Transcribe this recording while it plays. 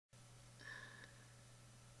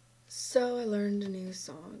So I learned a new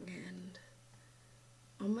song and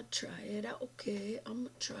I'm gonna try it out. Okay, I'm gonna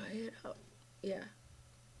try it out. Yeah,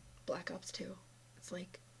 Black Ops 2. It's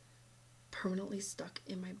like permanently stuck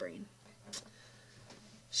in my brain.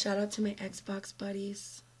 Shout out to my Xbox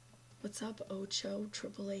buddies. What's up, Ocho,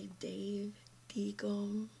 AAA Dave,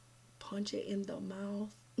 Deacom, Punch It in the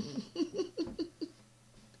Mouth,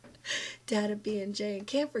 Data B&J, and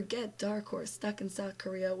can't forget Dark Horse stuck in South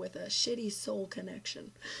Korea with a shitty soul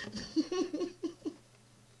connection.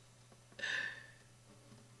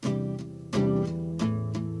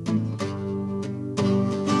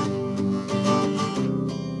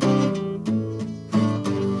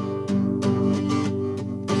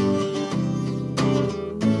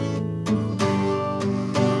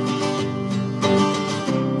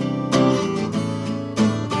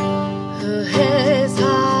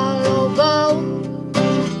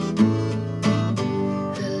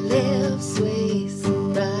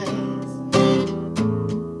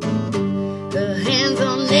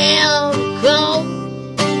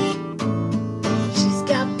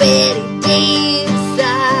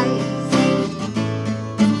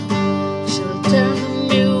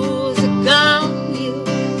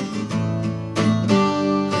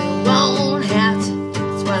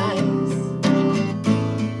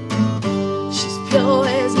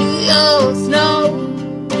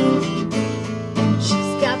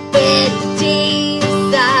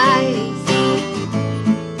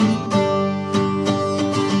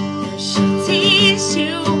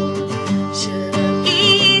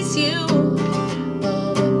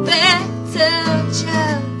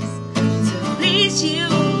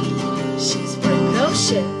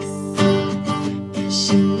 And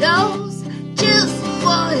she knows just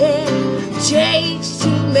what it takes to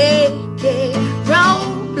make a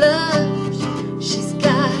pro blush. She's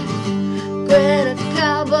got Greta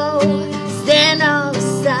Garbo stand on the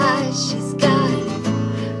side. She's got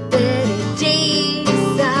Betty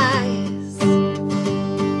Davis eyes.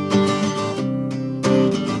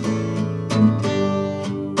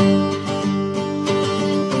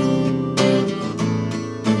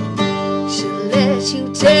 She'll let you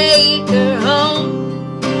take her home.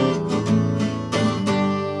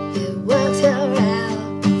 It works her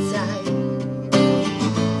appetite.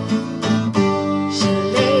 She'll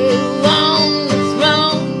lay you on the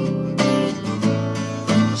throne.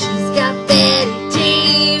 She's got Betty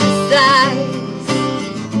Davis eyes.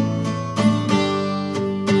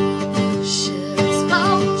 She'll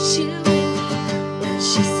expose you when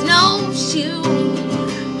she snows you.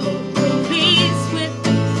 Hope police with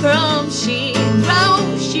the crumb she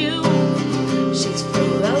throws you. She's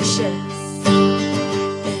ferocious,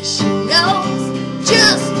 and she knows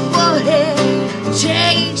just what it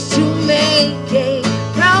takes to make a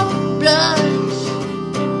pro blush.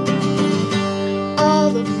 All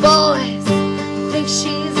the boys think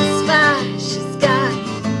she's a spy. She's got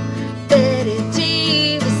Betty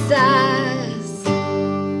Davis eyes.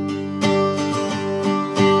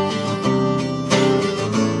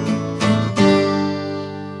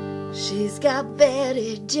 She's got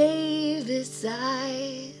Betty Davis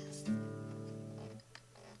eyes.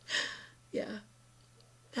 Yeah,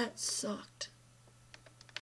 that sucked.